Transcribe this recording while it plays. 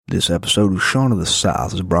This episode of Shaun of the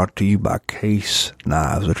South is brought to you by Case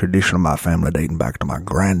Knives, a tradition of my family dating back to my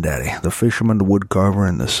granddaddy, the fisherman, the woodcarver,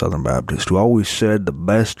 and the Southern Baptist, who always said the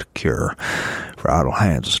best cure for idle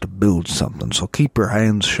hands is to build something. So keep your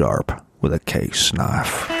hands sharp with a Case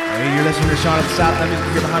knife. Hey, you're listening to Shaun of the South. That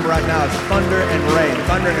music you're behind me right now is Thunder and Rain.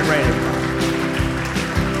 Thunder and Rain, everybody.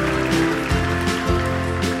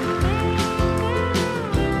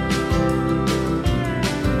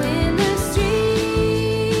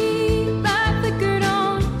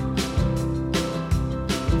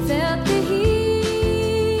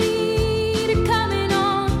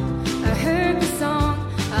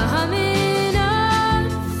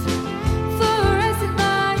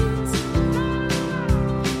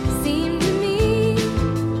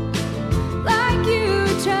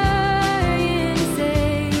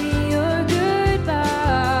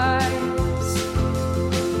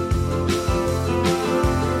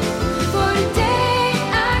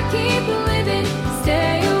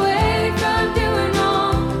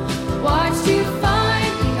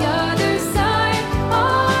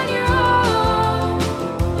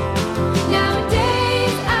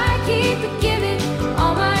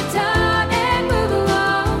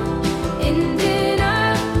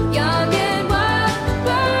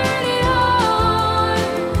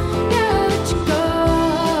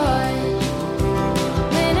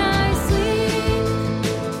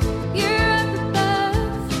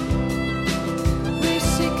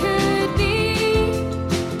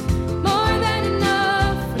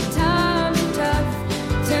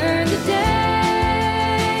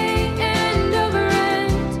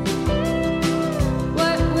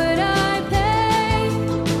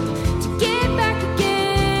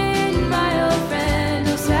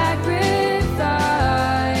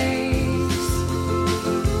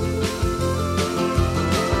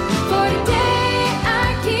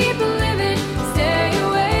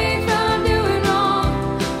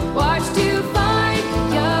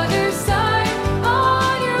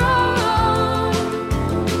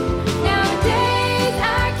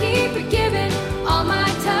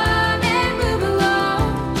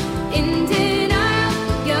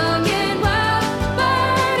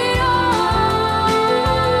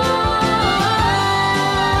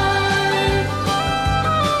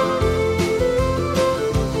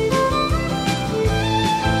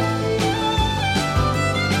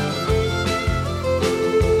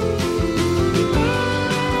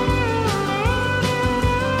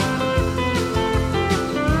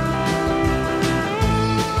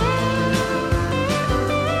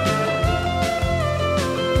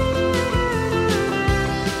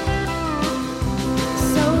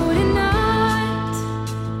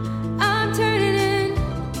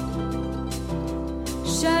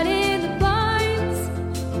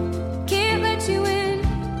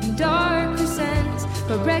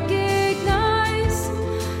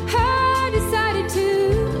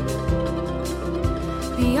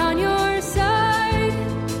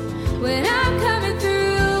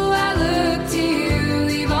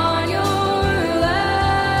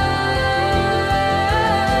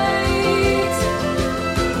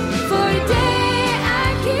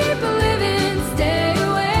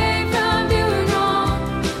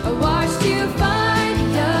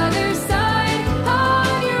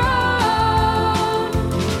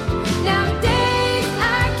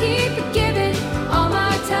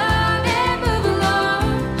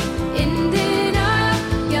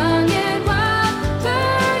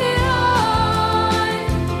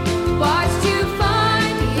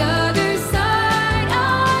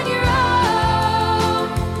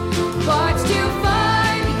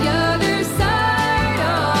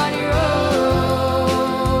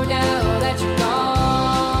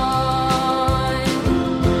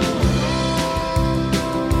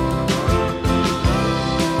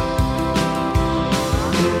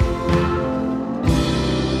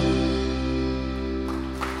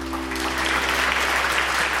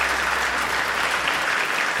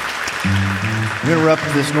 We interrupt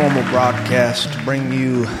this normal broadcast to bring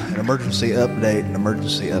you an emergency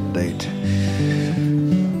update.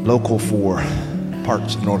 Local for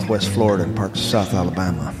parts of northwest Florida and parts of South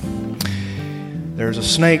Alabama. There's a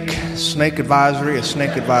snake advisory.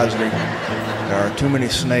 There are too many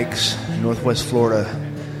snakes in northwest Florida,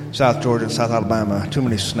 South Georgia, and South Alabama. Too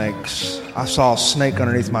many snakes. I saw a snake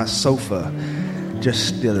underneath my sofa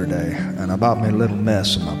just the other day, and I bought me a little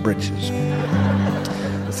mess in my britches.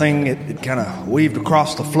 The thing, it kind of weaved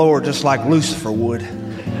across the floor just like Lucifer would. I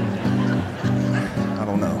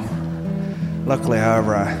don't know. Luckily,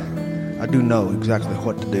 however, I do know exactly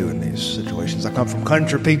what to do in these situations. I come from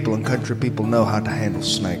country people, and country people know how to handle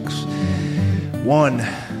snakes. One,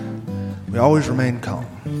 we always remain calm.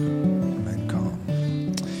 Remain calm.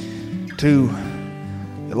 2,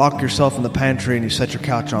 you lock yourself in the pantry and you set your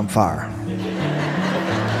couch on fire.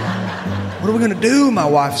 What are we going to do? My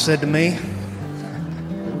wife said to me.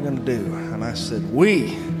 What are we going to do? And I said,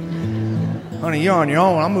 honey, you're on your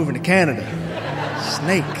own. I'm moving to Canada.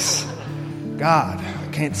 Snakes. God, I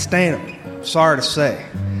can't stand them. Sorry to say.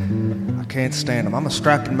 I can't stand them. I'm a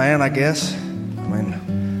strapping man, I guess. I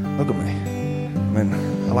mean, look at me. I mean,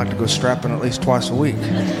 I like to go strapping at least twice a week.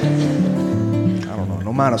 I don't know. No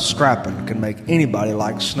amount of strapping can make anybody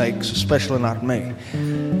like snakes, especially not me.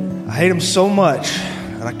 I hate them so much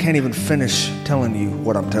that I can't even finish telling you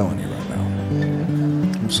what I'm telling you right now.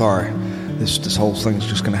 I'm sorry. This whole thing's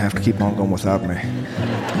just going to have to keep on going without me.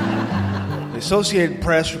 The Associated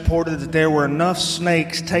Press reported that there were enough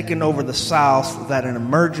snakes taking over the South that an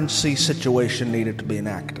emergency situation needed to be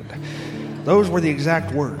enacted. Those were the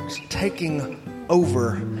exact words. Taking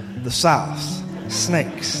over the South.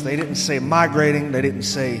 Snakes. They didn't say migrating. They didn't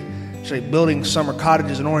say building summer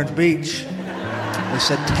cottages in Orange Beach. They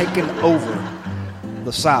said taking over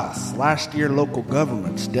the South. Last year, local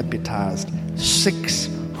governments deputized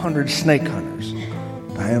 600 snake hunters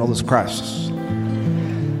to handle this crisis.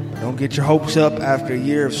 Don't get your hopes up. After a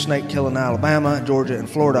year of snake killing in Alabama, Georgia, and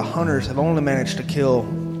Florida, hunters have only managed to kill,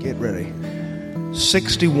 get ready,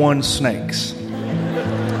 61 snakes.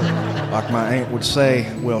 Like my aunt would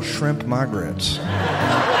say, well, shrimp my grits.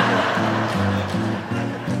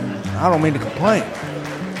 I don't mean to complain.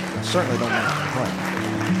 I certainly don't mean to complain.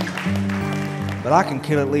 But I can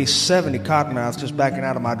kill at least 70 cottonmouths just backing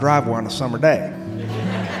out of my driveway on a summer day.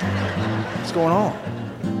 What's going on?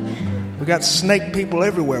 We got snake people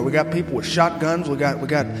everywhere. We got people with shotguns. We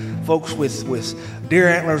got folks with deer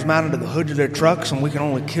antlers mounted to the hoods of their trucks, and we can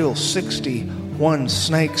only kill 61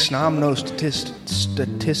 snakes. Now, I'm no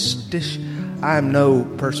I am no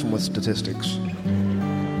person with statistics.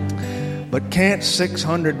 But can't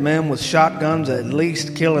 600 men with shotguns at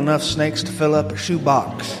least kill enough snakes to fill up a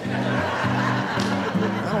shoebox?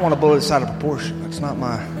 I don't want to blow this out of proportion. That's not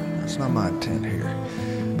my intent here.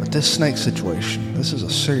 But this snake situation, this is a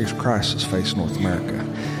serious crisis facing North America.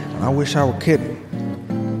 And I wish I were kidding.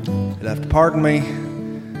 You'd have to pardon me.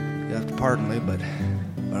 But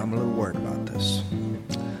I'm a little worried about this.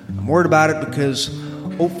 I'm worried about it because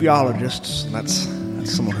ophiologists, and that's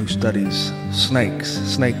someone who studies snakes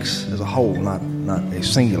as a whole, not a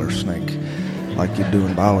singular snake like you do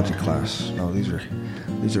in biology class. No, these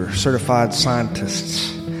are certified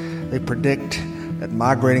scientists. They predict that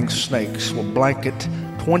migrating snakes will blanket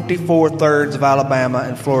 24/3 of Alabama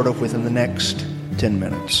and Florida within the next 10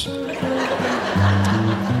 minutes.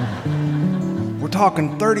 We're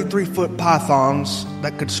talking 33-foot pythons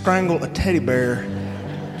that could strangle a teddy bear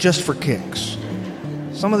just for kicks.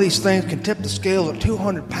 Some of these things can tip the scales at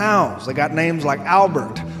 200 pounds. They got names like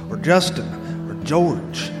Albert or Justin or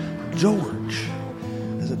George. George.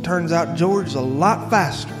 As it turns out, George is a lot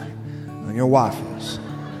faster than your wife is,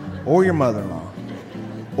 or your mother-in-law,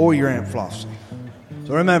 or your Aunt Flossie.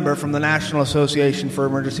 So remember, from the National Association for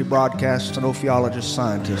Emergency Broadcasts and ophiologist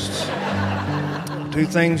scientists, 2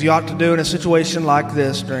 things you ought to do in a situation like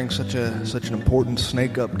this during such an important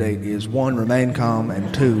snake update is 1, remain calm,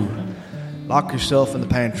 and 2, lock yourself in the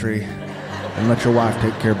pantry and let your wife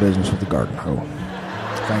take care of business with the garden hoe.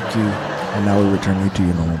 Thank you, and now we return you to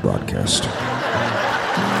your normal broadcast.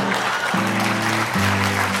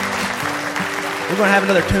 We're going to have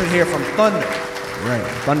another tune here from Thunder. Right,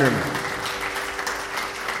 Thunder.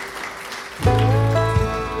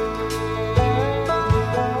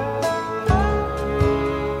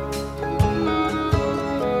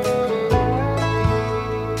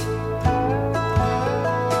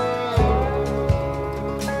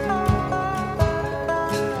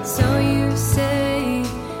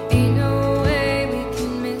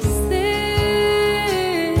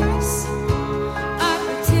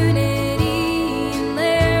 Opportunity and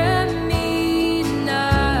laramie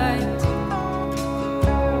night.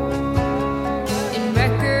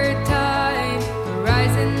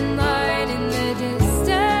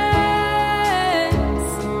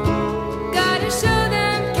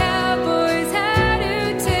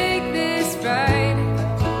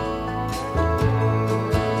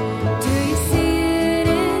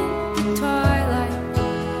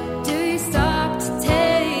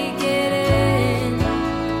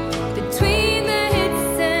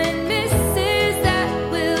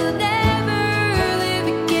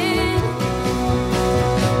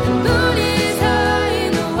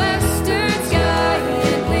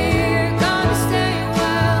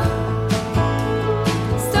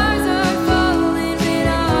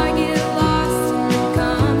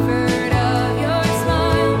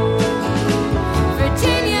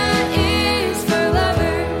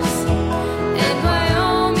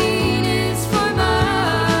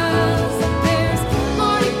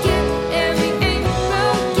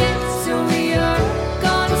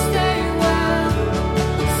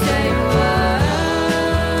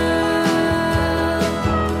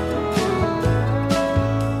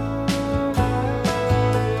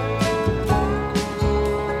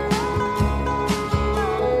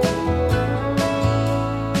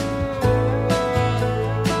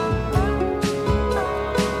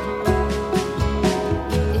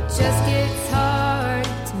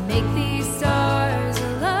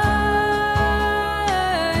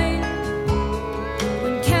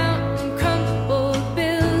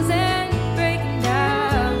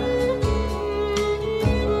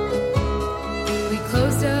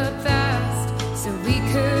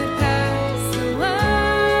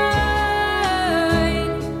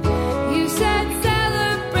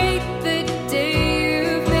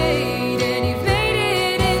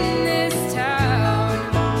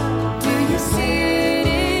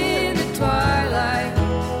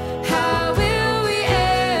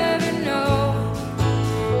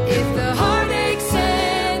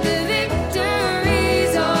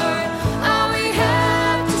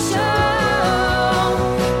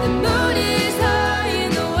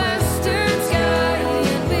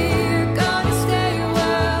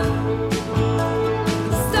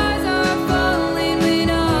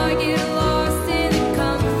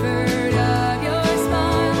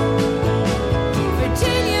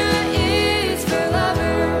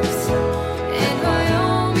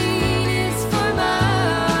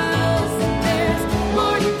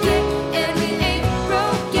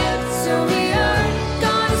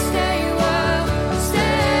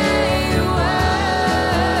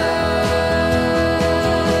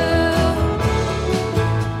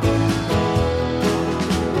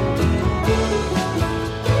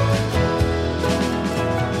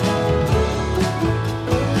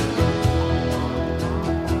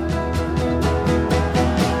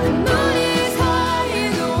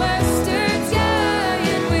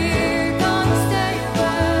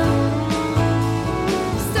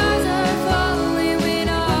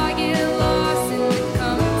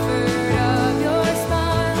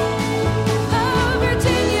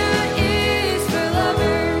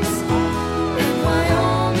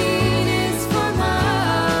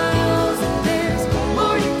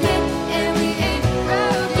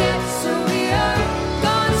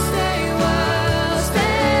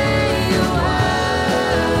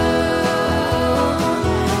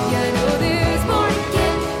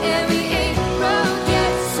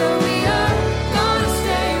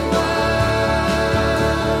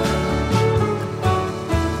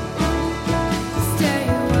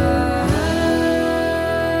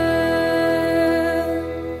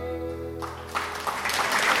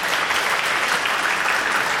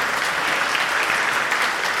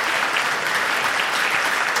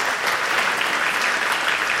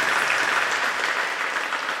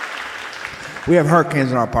 We have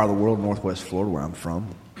hurricanes in our part of the world, northwest Florida, where I'm from.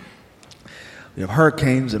 We have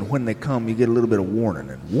hurricanes, and when they come, you get a little bit of warning.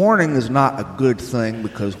 And warning is not a good thing,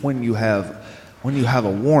 because when you have a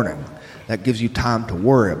warning, that gives you time to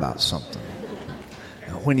worry about something.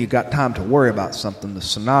 And when you got time to worry about something, the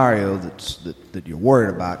scenario that you're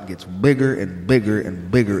worried about gets bigger and bigger and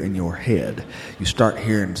bigger in your head. You start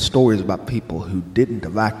hearing stories about people who didn't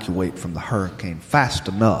evacuate from the hurricane fast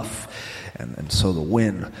enough. And so the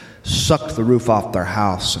wind sucked the roof off their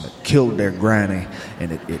house, and it killed their granny,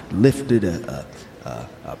 and it lifted a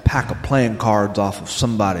pack of playing cards off of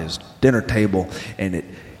somebody's dinner table, and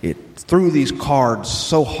it threw these cards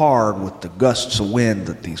so hard with the gusts of wind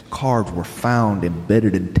that these cards were found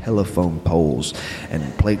embedded in telephone poles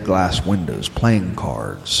and plate glass windows, playing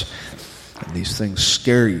cards. And these things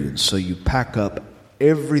scare you, and so you pack up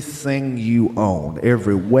everything you own,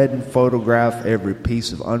 every wedding photograph, every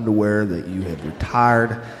piece of underwear that you have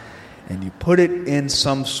retired, and you put it in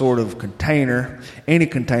some sort of container. Any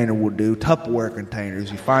container will do, Tupperware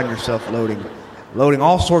containers. You find yourself loading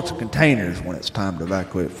all sorts of containers when it's time to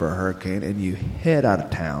evacuate for a hurricane, and you head out of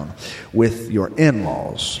town with your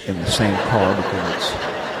in-laws in the same car, because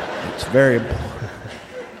it's very important.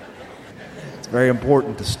 It's very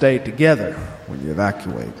important to stay together when you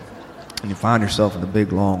evacuate. And you find yourself in a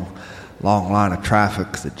big, long line of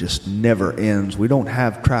traffic that just never ends. We don't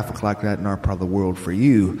have traffic like that in our part of the world. For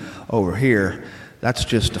you over here, that's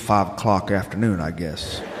just a 5 o'clock afternoon, I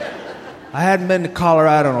guess. I hadn't been to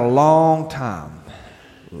Colorado in a long time.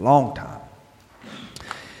 And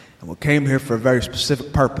we came here for a very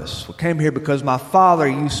specific purpose. We came here because my father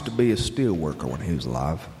used to be a steel worker when he was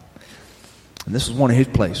alive. And this was one of his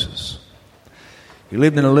places. He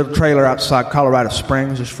lived in a little trailer outside Colorado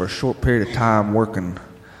Springs just for a short period of time, working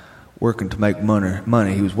to make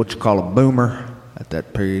money. He was what you call a boomer at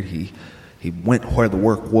that period. He went where the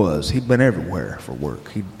work was. He'd been everywhere for work.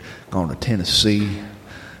 He'd gone to Tennessee,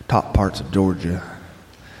 top parts of Georgia.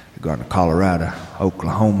 He'd gone to Colorado,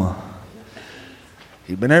 Oklahoma.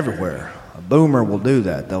 He'd been everywhere. A boomer will do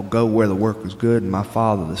that. They'll go where the work is good. And my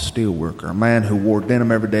father, the steel worker, a man who wore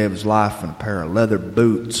denim every day of his life and a pair of leather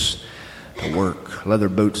boots to work, leather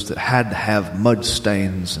boots that had to have mud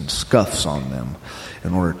stains and scuffs on them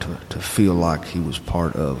in order to feel like he was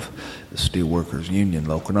part of the Steelworkers Union,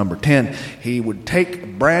 local number 10. He would take a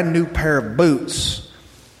brand new pair of boots,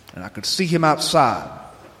 and I could see him outside.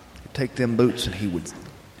 He'd take them boots and he would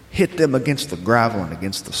hit them against the gravel and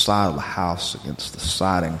against the side of the house, against the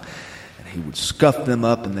siding, and he would scuff them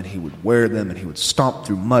up, and then he would wear them, and he would stomp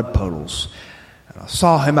through mud puddles. And I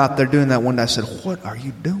saw him out there doing that one day. I said, "What are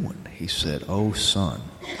you doing?" He said, "Oh, son,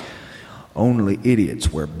 only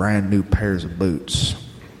idiots wear brand new pairs of boots.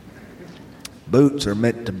 Boots are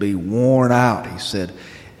meant to be worn out." He said,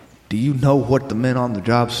 "Do you know what the men on the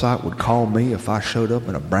job site would call me if I showed up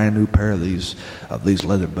in a brand new pair of these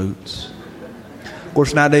leather boots?" Of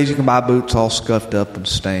course, nowadays you can buy boots all scuffed up and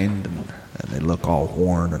stained, and they look all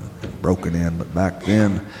worn and broken in. But back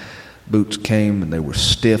then, boots came and they were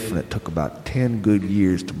stiff, and it took about 10 good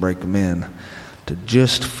years to break them in to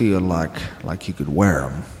just feel like you could wear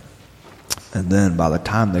them. And then by the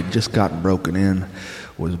time they'd just gotten broken in,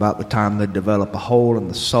 was about the time they'd develop a hole in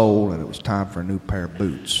the sole, and it was time for a new pair of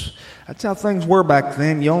boots. That's how things were back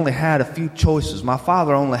then. You only had a few choices. My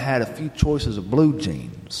father only had a few choices of blue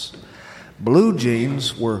jeans. Blue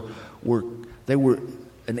jeans were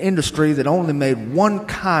an industry that only made one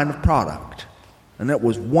kind of product, and that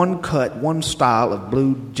was one cut, one style of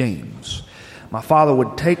blue jeans. My father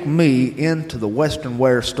would take me into the Western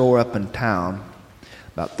Wear store up in town,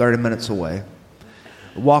 about 30 minutes away.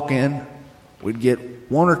 We'd walk in, we'd get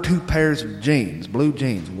one or two pairs of jeans, blue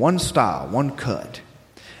jeans, one style, one cut.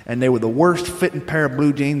 And they were the worst fitting pair of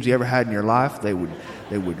blue jeans you ever had in your life. They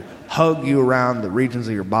would hug you around the regions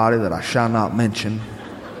of your body that I shall not mention,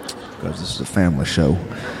 because this is a family show.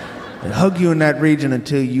 They'd hug you in that region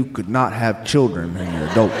until you could not have children in your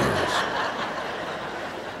adult years.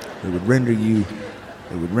 They would render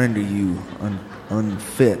you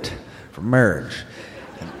unfit for marriage.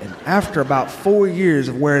 And after about 4 years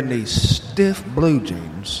of wearing these stiff blue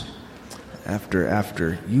jeans,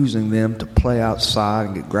 after using them to play outside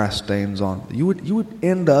and get grass stains on, you would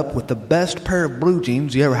end up with the best pair of blue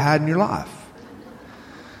jeans you ever had in your life.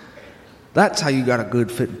 That's how you got a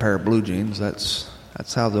good fitting pair of blue jeans. That's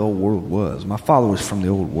how the old world was. My father was from the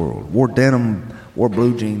old world. Wore denim, wore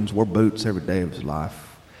blue jeans, wore boots every day of his life.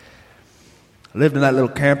 I lived in that little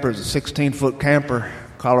camper. It was a 16-foot camper,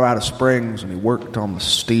 Colorado Springs, and he worked on the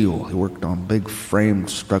steel. He worked on big framed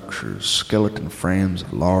structures, skeleton frames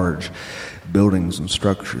of large buildings and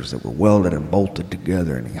structures that were welded and bolted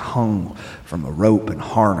together, and he hung from a rope and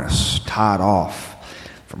harness tied off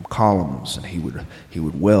from columns, and he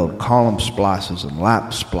would weld column splices and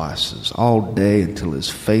lap splices all day until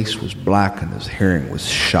his face was black and his hearing was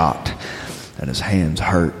shot and his hands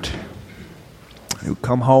hurt. He would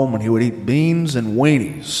come home and he would eat beans and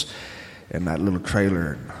weenies in that little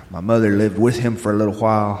trailer. And my mother lived with him for a little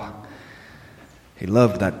while. He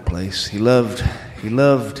loved that place. He loved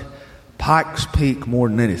Pikes Peak more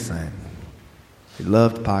than anything. He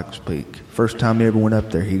loved Pikes Peak. First time he ever went up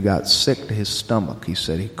there, he got sick to his stomach. He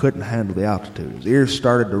said he couldn't handle the altitude. His ears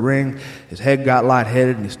started to ring, his head got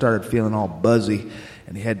lightheaded, and he started feeling all buzzy,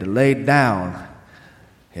 and he had to lay down.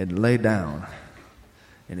 And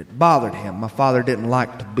it bothered him. My father didn't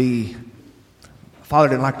like to be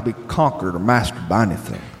conquered or mastered by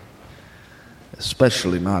anything,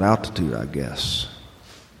 especially not altitude, I guess.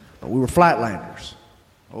 But we were flatlanders.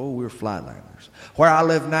 Oh, we were flatlanders. Where I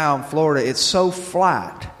live now in Florida, it's so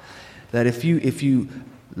flat that if you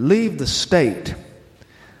leave the state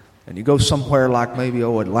and you go somewhere like maybe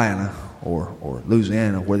Atlanta or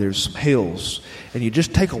Louisiana where there's some hills, and you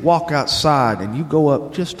just take a walk outside and you go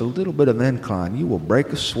up just a little bit of an incline, you will break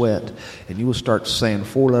a sweat and you will start saying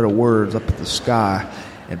 4-letter words up at the sky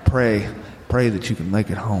and pray that you can make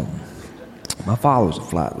it home. My father was a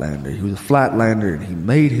flatlander. He was a flatlander, and he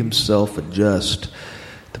made himself adjust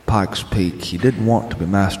to Pikes Peak. He didn't want to be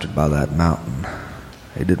mastered by that mountain.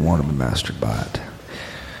 He didn't want to be mastered by it.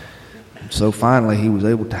 And so finally he was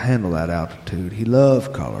able to handle that altitude. He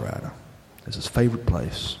loved Colorado. It's his favorite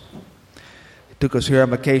place. He took us here on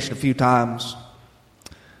vacation a few times.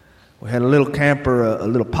 We had a little camper, a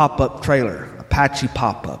little pop-up trailer, Apache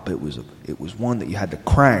pop-up. It was one that you had to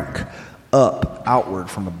crank up outward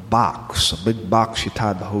from a box, a big box you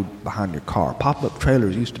tied behind your car. Pop-up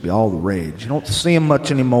trailers used to be all the rage. You don't see them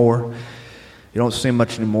much anymore.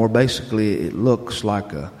 Basically, it looks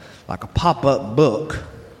like a pop-up book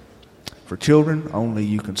for children, only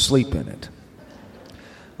you can sleep in it.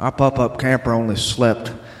 Our pop-up camper only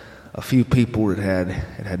slept a few people. It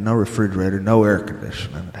had no refrigerator, no air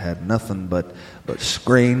conditioning. It had nothing but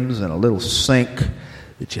screens and a little sink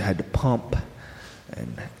that you had to pump.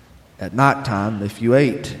 And at nighttime, if you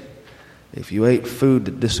ate food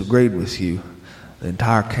that disagreed with you, the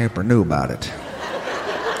entire camper knew about it.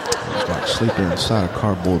 It was like sleeping inside a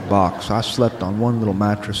cardboard box. I slept on one little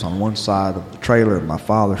mattress on one side of the trailer, and my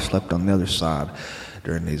father slept on the other side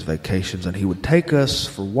during these vacations. And he would take us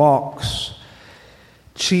for walks.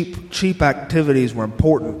 Cheap activities were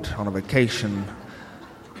important on a vacation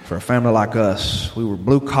for a family like us. We were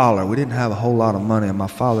blue collar. We didn't have a whole lot of money, and my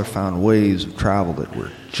father found ways of travel that were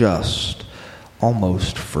just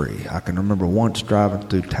almost free. I can remember once driving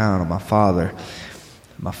through town, and my father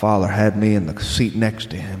had me in the seat next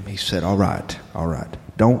to him. He said, all right,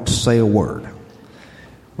 don't say a word.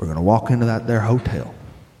 We're going to walk into that there hotel,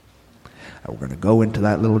 and we're going to go into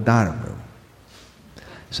that little dining room.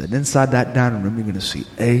 He said, inside that dining room, you're going to see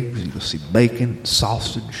eggs, you're going to see bacon,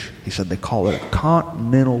 sausage. He said, they call it a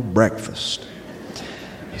continental breakfast.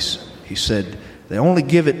 He said, they only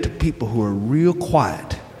give it to people who are real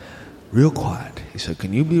quiet. He said,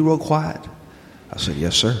 can you be real quiet? I said,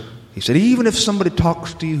 yes, sir. He said, even if somebody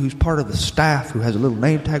talks to you who's part of the staff who has a little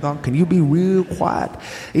name tag on, can you be real quiet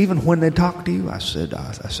even when they talk to you? I said,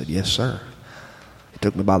 yes, sir. He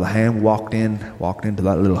took me by the hand, walked into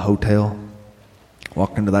that little hotel.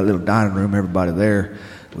 Walked into that little dining room. Everybody there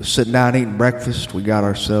was sitting down eating breakfast. We got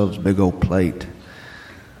ourselves a big old plate.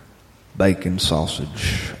 Bacon,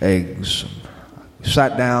 sausage, eggs. We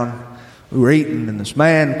sat down. We were eating, and this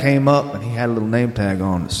man came up, and he had a little name tag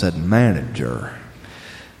on that said manager.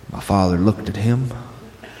 My father looked at him.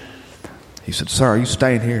 He said, sir, are you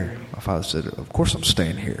staying here? My father said, of course I'm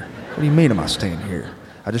staying here. What do you mean am I staying here?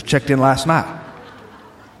 I just checked in last night.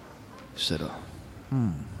 He said,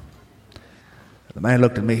 The man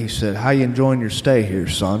looked at me. He said, how you enjoying your stay here,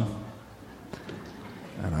 son?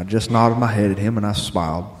 And I just nodded my head at him, and I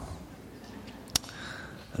smiled.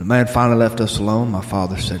 And the man finally left us alone. My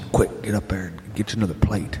father said, quick, get up there and get you another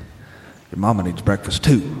plate. Your mama needs breakfast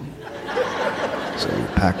too. So we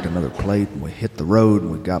packed another plate, and we hit the road,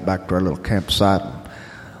 and we got back to our little campsite. And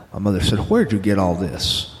my mother said, where'd you get all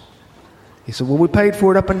this? He said, well, we paid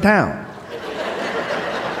for it up in town.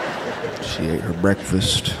 She ate her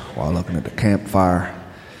breakfast while looking at the campfire.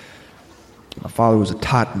 My father was a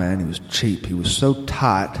tight man. He was cheap. He was so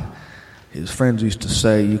tight, his friends used to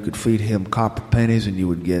say you could feed him copper pennies and you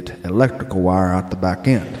would get electrical wire out the back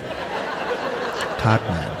end. Tight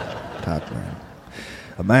man.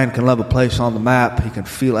 A man can love a place on the map. He can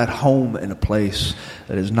feel at home in a place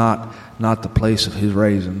that is not the place of his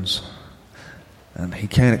raisins. And he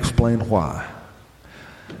can't explain why.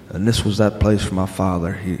 And this was that place for my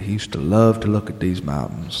father. He used to love to look at these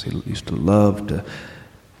mountains. He used to love to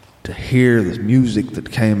hear the music that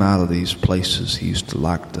came out of these places. He used to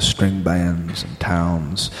like the string bands and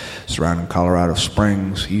towns surrounding Colorado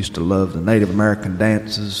Springs. He used to love the Native American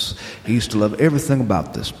dances. He used to love everything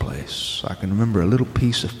about this place. I can remember a little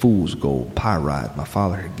piece of fool's gold pyrite my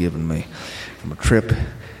father had given me from a trip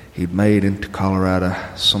he'd made into Colorado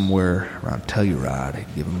somewhere around Telluride.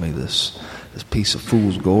 He'd given me this piece of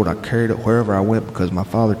fool's gold. I carried it wherever I went because my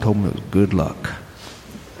father told me it was good luck.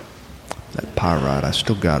 That pyrite, I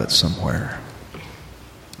still got it somewhere.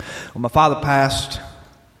 When my father passed,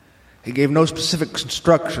 he gave no specific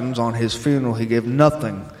instructions on his funeral. He gave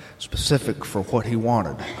nothing specific for what he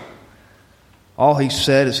wanted. All he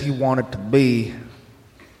said is he wanted to be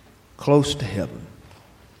close to heaven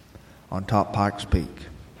on top Pikes Peak.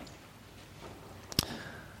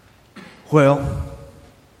 Well,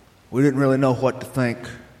 we didn't really know what to think,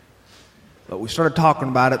 but we started talking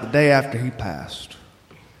about it the day after he passed.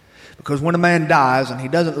 Because when a man dies and he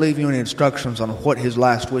doesn't leave you any instructions on what his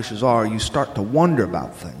last wishes are, you start to wonder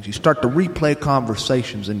about things. You start to replay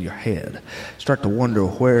conversations in your head. Start to wonder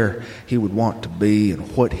where he would want to be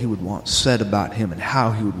and what he would want said about him and how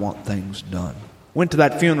he would want things done. Went to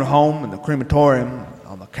that funeral home, and the crematorium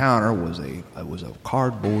on the counter was a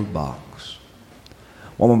cardboard box.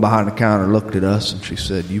 A woman behind the counter looked at us and she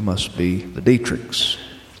said, "You must be the Dietrichs."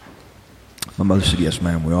 My mother said, "Yes,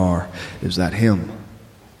 ma'am, we are." "Is that him?"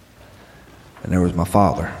 And there was my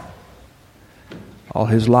father. All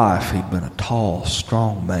his life, he'd been a tall,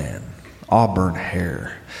 strong man, auburn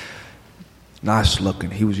hair, nice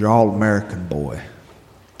looking. He was your all-American boy.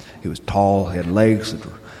 He was tall. He had legs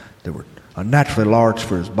that were unnaturally large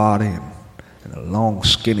for his body and a long,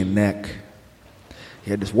 skinny neck.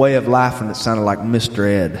 He had this way of laughing that sounded like Mr.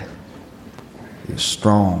 Ed. He was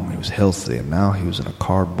strong. He was healthy. And now he was in a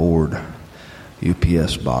cardboard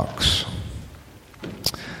UPS box.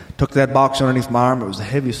 Took that box underneath my arm. It was the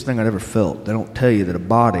heaviest thing I'd ever felt. They don't tell you that a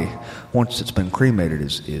body, once it's been cremated,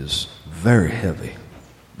 is very heavy.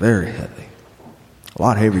 Very heavy. A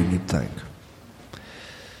lot heavier than you'd think.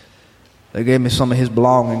 They gave me some of his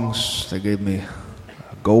belongings. They gave me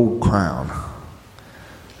a gold crown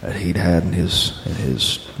that he'd had in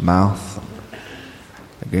his mouth.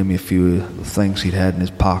 They gave me a few of the things he'd had in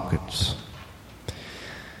his pockets.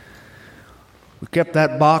 We kept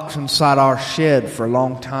that box inside our shed for a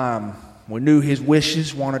long time. We knew his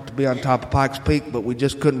wishes, wanted to be on top of Pikes Peak, but we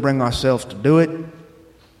just couldn't bring ourselves to do it.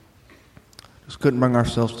 Just couldn't bring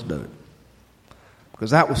ourselves to do it. Because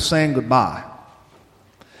that was saying goodbye.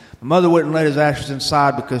 My mother wouldn't let his ashes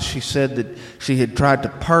inside because she said that she had tried to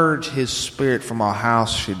purge his spirit from our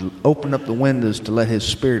house. She'd opened up the windows to let his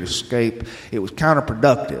spirit escape. It was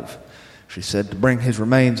counterproductive, she said, to bring his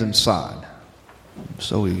remains inside.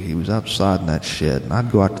 So he was outside in that shed, and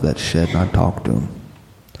I'd go out to that shed and I'd talk to him.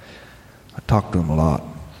 I talked to him a lot.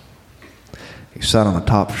 He sat on the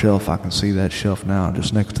top shelf. I can see that shelf now,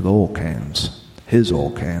 just next to the oil cans. His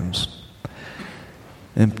oil cans.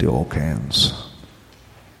 Empty oil cans.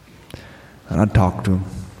 And I'd talk to him.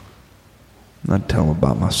 And I'd tell him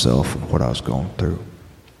about myself and what I was going through.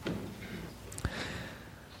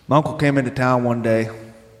 My uncle came into town one day.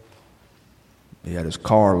 He had his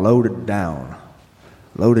car loaded down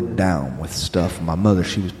with stuff. My mother,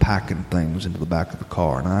 she was packing things into the back of the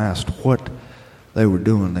car. And I asked what they were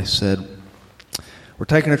doing. They said, "We're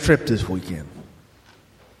taking a trip this weekend.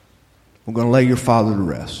 We're going to lay your father to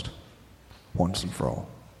rest once and for all."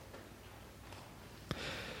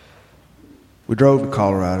 We drove to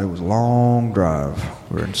Colorado. It was a long drive.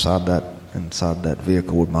 We were inside that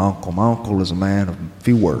vehicle with my uncle. My uncle is a man of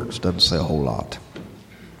few words, doesn't say a whole lot.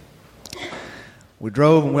 We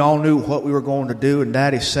drove, and we all knew what we were going to do, and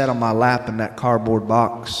Daddy sat on my lap in that cardboard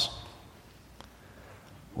box.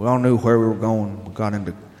 We all knew where we were going. We got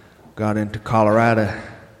into Colorado,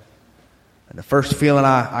 and the first feeling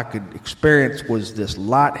I could experience was this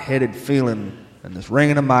light-headed feeling and this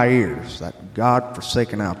ringing in my ears, that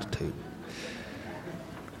God-forsaken altitude.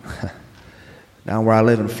 Now where I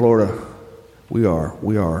live in Florida, we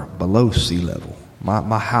are below sea level.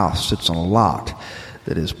 My house sits on a lot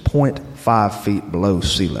that is 0.5 feet below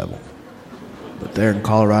sea level. But there in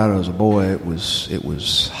Colorado as a boy, it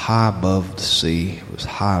was high above the sea. It was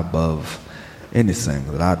high above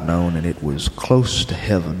anything that I'd known, and it was close to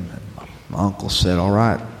heaven. And my uncle said, "All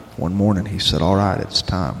right." One morning he said, "All right, it's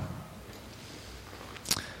time."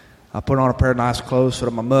 I put on a pair of nice clothes, so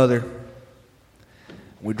did my mother.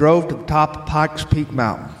 We drove to the top of Pikes Peak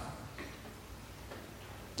Mountain.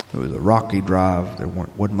 It was a rocky drive. There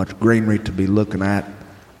wasn't much greenery to be looking at.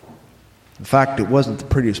 In fact, it wasn't the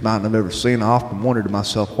prettiest mountain I've ever seen. I often wondered to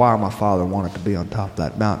myself why my father wanted to be on top of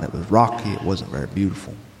that mountain. It was rocky. It wasn't very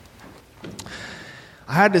beautiful.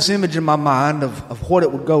 I had this image in my mind of what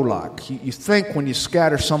it would go like. You think when you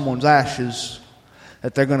scatter someone's ashes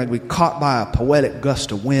that they're going to be caught by a poetic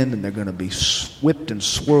gust of wind and they're going to be whipped and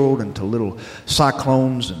swirled into little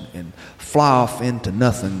cyclones and fly off into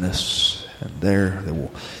nothingness. And there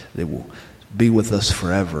they will be with us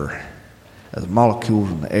forever as molecules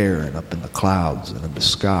in the air and up in the clouds and in the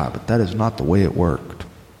sky. But that is not the way it worked.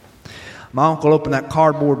 My uncle opened that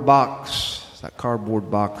cardboard box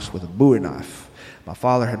with a Bowie knife. My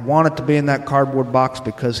father had wanted to be in that cardboard box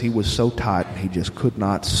because he was so tight and he just could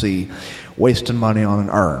not see wasting money on an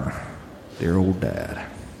urn. Dear old Dad.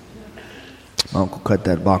 My uncle cut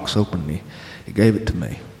that box open and he gave it to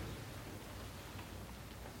me.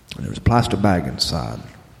 And there was a plastic bag inside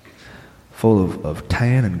full of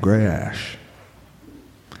tan and gray ash.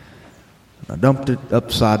 And I dumped it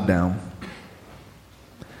upside down.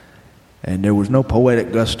 And there was no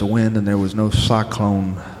poetic gust of wind and there was no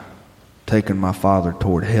cyclone taking my father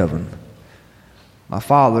toward heaven. My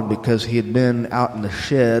father, because he had been out in the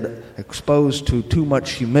shed exposed to too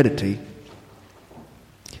much humidity,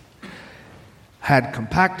 had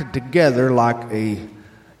compacted together like a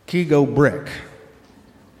Kego brick.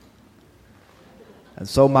 And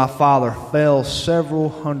so my father fell several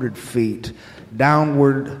hundred feet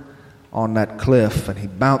downward on that cliff, and he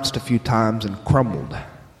bounced a few times and crumbled.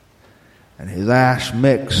 And his ash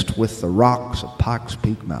mixed with the rocks of Pikes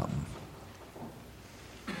Peak Mountain.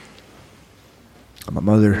 And my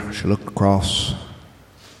mother, she looked across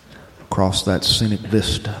that scenic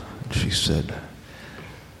vista, and she said,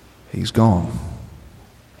 "He's gone.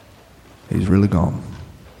 He's really gone."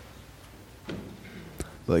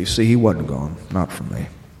 But you see, he wasn't gone, not for me.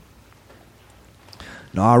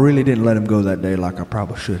 No, I really didn't let him go that day like I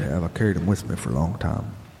probably should have. I carried him with me for a long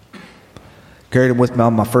time. Carried him with me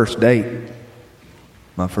on my first date.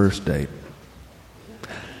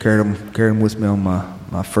 Carried him with me on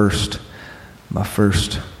my first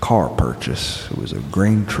car purchase. It was a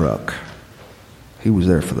green truck. He was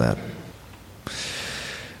there for that.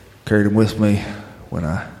 Carried him with me when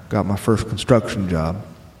I got my first construction job.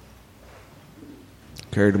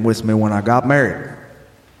 Carried him with me when I got married.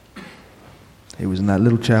 He was in that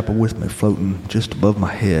little chapel with me, floating just above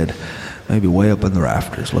my head, maybe way up in the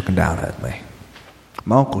rafters, looking down at me.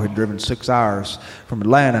 My uncle had driven 6 hours from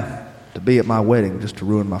Atlanta to be at my wedding just to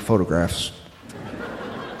ruin my photographs.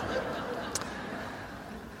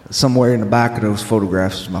 Somewhere in the back of those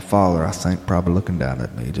photographs is my father, I think, probably looking down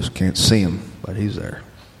at me. You just can't see him, but he's there.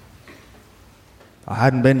 I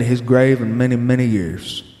hadn't been to his grave in many, many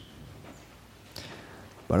years.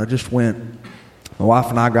 But I just went. My wife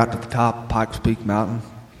and I got to the top of Pikes Peak Mountain.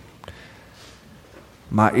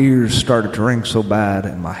 My ears started to ring so bad,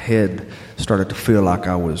 and my head started to feel like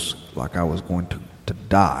I was going to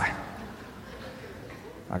die.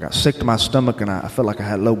 I got sick to my stomach, and I felt like I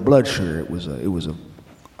had low blood sugar. It was a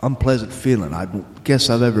unpleasant feeling. I don't guess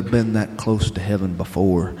I've ever been that close to heaven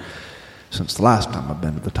before since the last time I've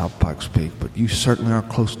been to the top of Pikes Peak. But you certainly are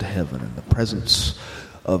close to heaven, and the presence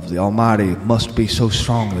of the Almighty must be so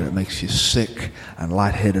strong that it makes you sick and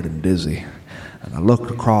lightheaded and dizzy. And I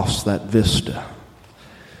looked across that vista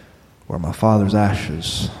where my father's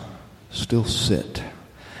ashes still sit,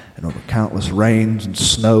 and over countless rains and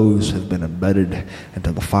snows have been embedded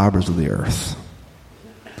into the fibers of the earth.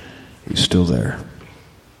 He's still there.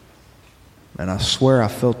 And I swear I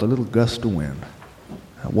felt a little gust of wind.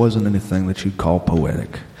 It wasn't anything that you'd call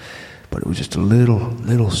poetic, but it was just a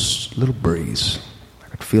little breeze. I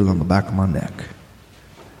could feel it on the back of my neck.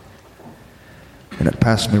 And it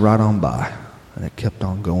passed me right on by, and it kept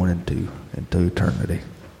on going into eternity.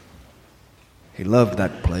 He loved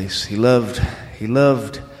that place. He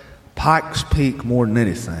loved Pikes Peak more than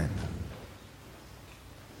anything.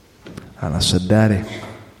 And I said, "Daddy,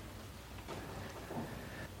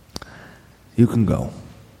 you can go.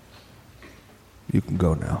 You can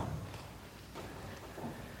go now."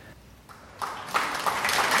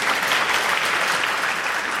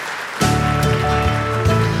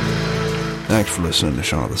 Thanks for listening to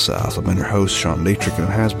Shaun of the South. I've been your host, Sean Dietrich, and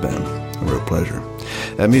it has been a real pleasure.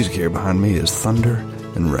 That music here behind me is Thunder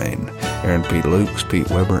and Rain. Aaron P. Lukes, Pete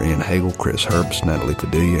Weber, Ian Hagel, Chris Herbst, Natalie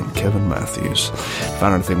Padilla, and Kevin Matthews. To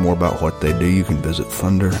find out anything more about what they do, you can visit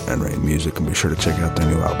Thunder and Rain Music, and be sure to check out their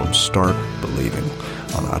new album, Start Believing,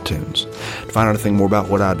 on iTunes. To find out anything more about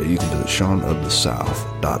what I do, you can visit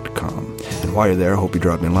SeanoftheSouth.com. And while you're there, I hope you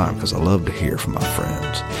drop me a line, because I love to hear from my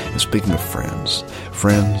friends. And speaking of friends,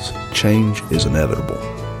 change is inevitable,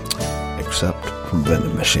 except from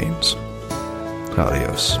vending machines.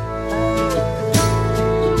 Adios.